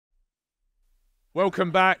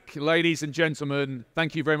Welcome back, ladies and gentlemen.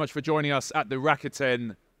 Thank you very much for joining us at the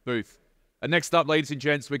Rakuten booth. And next up, ladies and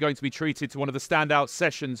gents, we're going to be treated to one of the standout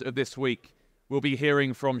sessions of this week. We'll be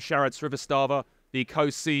hearing from Sharad Sriwastawa, the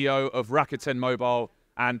co-CEO of Rakuten Mobile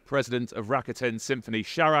and president of Rakuten Symphony.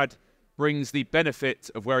 Sharad brings the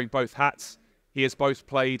benefit of wearing both hats. He has both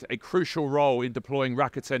played a crucial role in deploying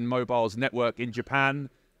Rakuten Mobile's network in Japan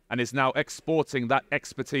and is now exporting that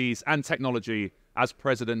expertise and technology as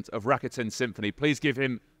president of Rakuten Symphony. Please give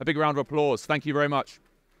him a big round of applause. Thank you very much.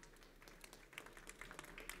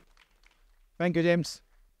 Thank you, James.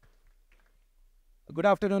 Good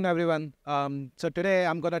afternoon, everyone. So today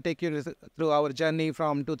I'm going to take you through our journey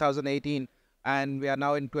from 2018, and we are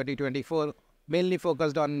now in 2024, mainly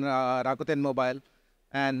focused on Rakuten Mobile.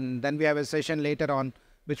 And then we have a session later on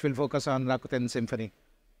which will focus on Rakuten Symphony.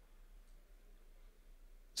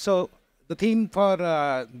 So the theme for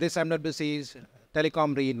this MWC is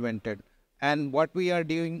Telecom Reinvented, and what we are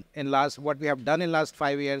doing in what we have done in last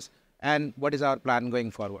 5 years, and what is our plan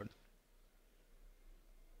going forward.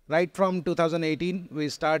 Right from 2018, we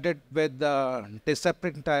started with the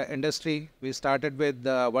disrupting industry. We started with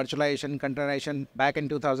virtualization, containerization back in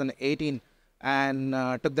 2018, and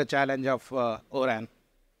took the challenge of ORAN.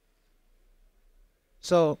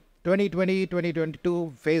 So 2020,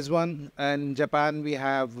 2022, phase 1 in Japan, we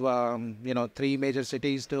have 3 major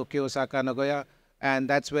cities, Tokyo, Osaka, Nagoya, and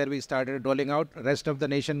that's where we started rolling out. Rest of the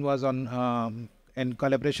nation was on in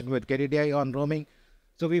collaboration with KDDI on roaming.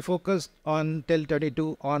 So we focused on till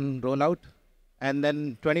 22 on rollout, and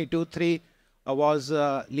then 22-3 was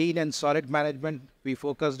lean and solid management. We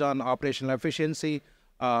focused on operational efficiency,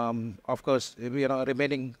 of course,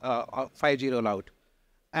 remaining 5G rollout.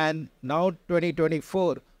 And now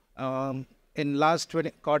 2024, in last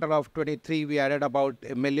quarter of 23, we added about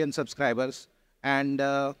 1 million subscribers, and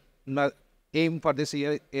aim for this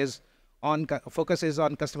year is focus is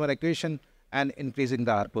on customer acquisition and increasing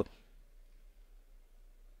the ARPU.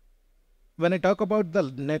 When I talk about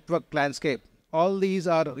the network landscape, all these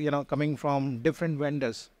are coming from different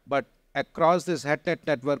vendors, but across this HETNET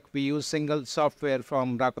network, we use single software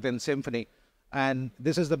from Rakuten Symphony, and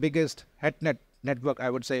this is the biggest HETNET network, I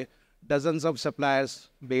would say. Dozens of suppliers,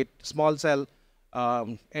 be it small cell,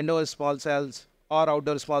 indoor small cells, or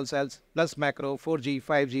outdoor small cells, plus macro, 4G,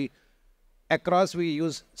 5G. Across, we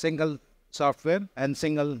use single software and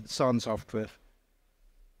single SON software.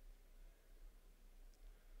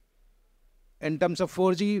 In terms of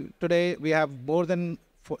 4G, today we have more than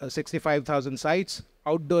 65,000 sites,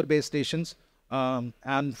 outdoor base stations, and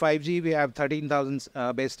 5G, we have 13,000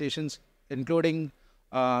 base stations, including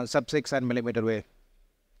sub-6 and millimeter wave.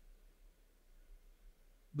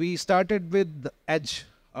 We started with the edge.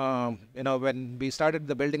 When we started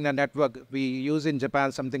building the network, we use in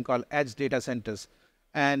Japan something called edge data centers.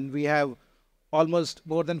 And we have almost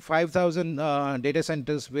more than 5,000 data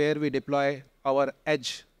centers where we deploy our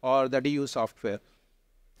edge or the DU software.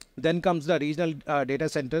 Then comes the regional data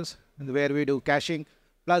centers where we do caching,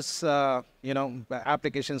 plus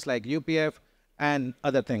applications like UPF and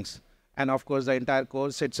other things. And of course, the entire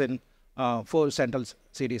core sits in 4 central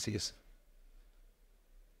CDCs.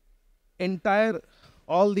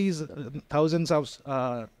 All these thousands of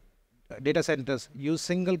data centers use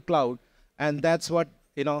single cloud, and that's what,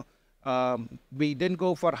 we didn't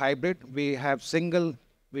go for hybrid. We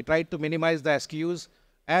tried to minimize the SKUs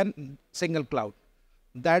and single cloud.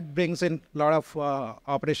 That brings in a lot of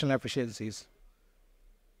operational efficiencies.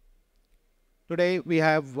 Today, we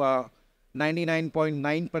have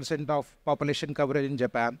 99.9% of population coverage in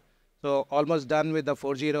Japan, so almost done with the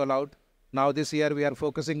 4G rollout. Now this year, we are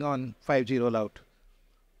focusing on 5G rollout.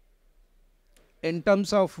 In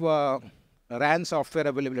terms of RAN software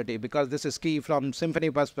availability, because this is key from Symphony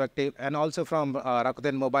perspective and also from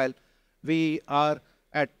Rakuten Mobile, we are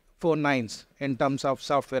at 4 nines in terms of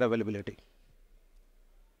software availability.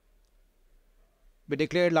 We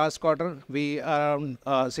declared last quarter, we are around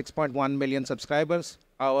 6.1 million subscribers.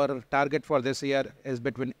 Our target for this year is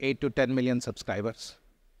between 8 to 10 million subscribers.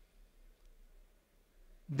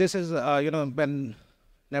 This is, when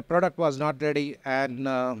the product was not ready and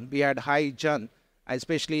we had high churn,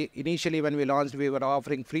 especially initially when we launched, we were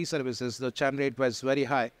offering free services. The churn rate was very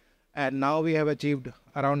high. And now we have achieved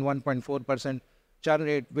around 1.4% churn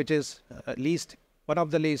rate, which is one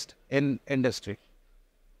of the least in industry.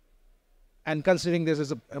 And considering this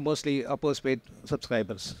is mostly postpaid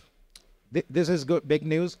subscribers. This is good, big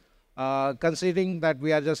news. Considering that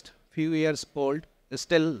we are just few years old,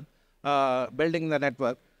 still building the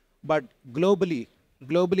network, but globally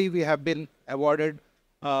we have been awarded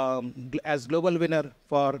as global winner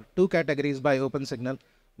for 2 categories by OpenSignal.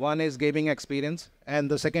 One is gaming experience, and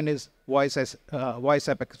the second is voice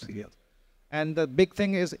app experience. And the big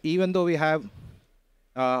thing is, even though we have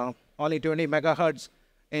only 20 megahertz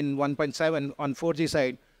in 1.7 on 4G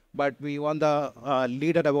side, but we won the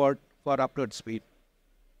leader award for upload speed.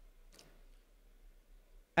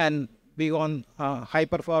 And we won high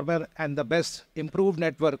performer and the best improved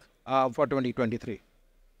network for 2023.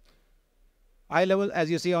 High level, as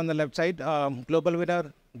you see on the left side, global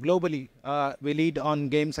winner. Globally, we lead on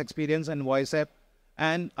games experience and voice app,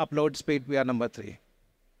 and upload speed, we are number 3.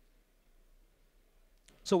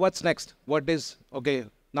 So what's next? Okay,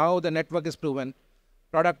 now the network is proven,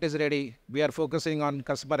 product is ready, we are focusing on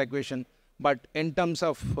customer acquisition, but in terms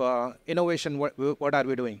of innovation, what are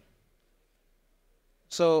we doing?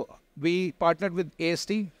 So we partnered with AST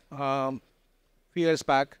few years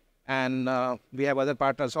back, and we have other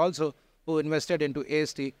partners also who invested into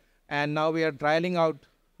AST, and now we are trialing out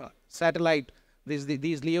satellite,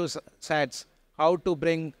 these LEO sats, how to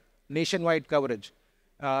bring nationwide coverage.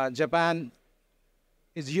 Japan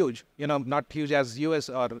is huge, not huge as US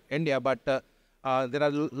or India, but there are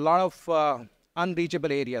a lot of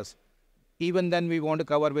unreachable areas. Even then, we want to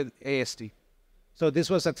cover with AST. So this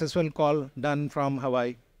was a successful call done from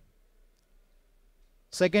Hawaii.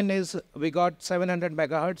 Second is we got 700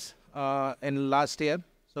 megahertz in last year.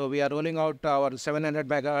 So we are rolling out our 700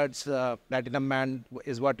 megahertz platinum band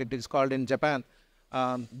is what it is called in Japan,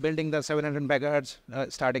 building the 700 megahertz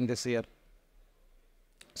starting this year.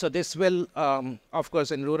 So this will, of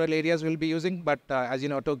course, in rural areas we'll be using, but as you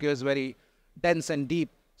know, Tokyo is very dense and deep,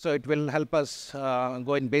 so it will help us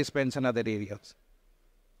go in basements and other areas.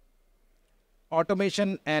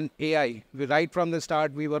 Automation and AI. Right from the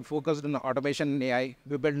start, we were focused on automation and AI.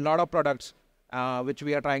 We built a lot of products which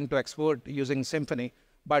we are trying to export using Symphony.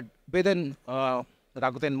 But within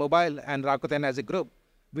Rakuten Mobile and Rakuten as a group,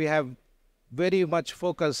 we have very much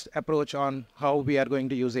focused approach on how we are going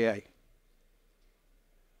to use AI.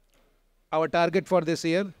 Our target for this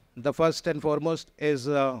year, the first and foremost, is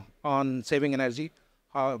on saving energy,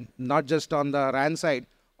 not just on the RAN side,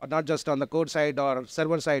 or not just on the code side or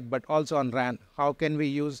server side, but also on RAN. How can we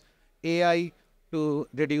use AI to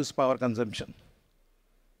reduce power consumption?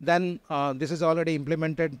 Then this is already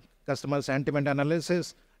implemented, customer sentiment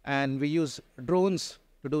analysis, and we use drones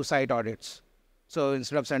to do site audits. So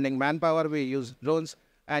instead of sending manpower, we use drones,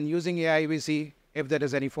 and using AI, we see if there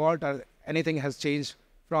is any fault or anything has changed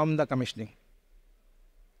from the commissioning.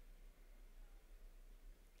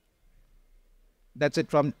 That's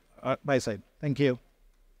it from my side. Thank you.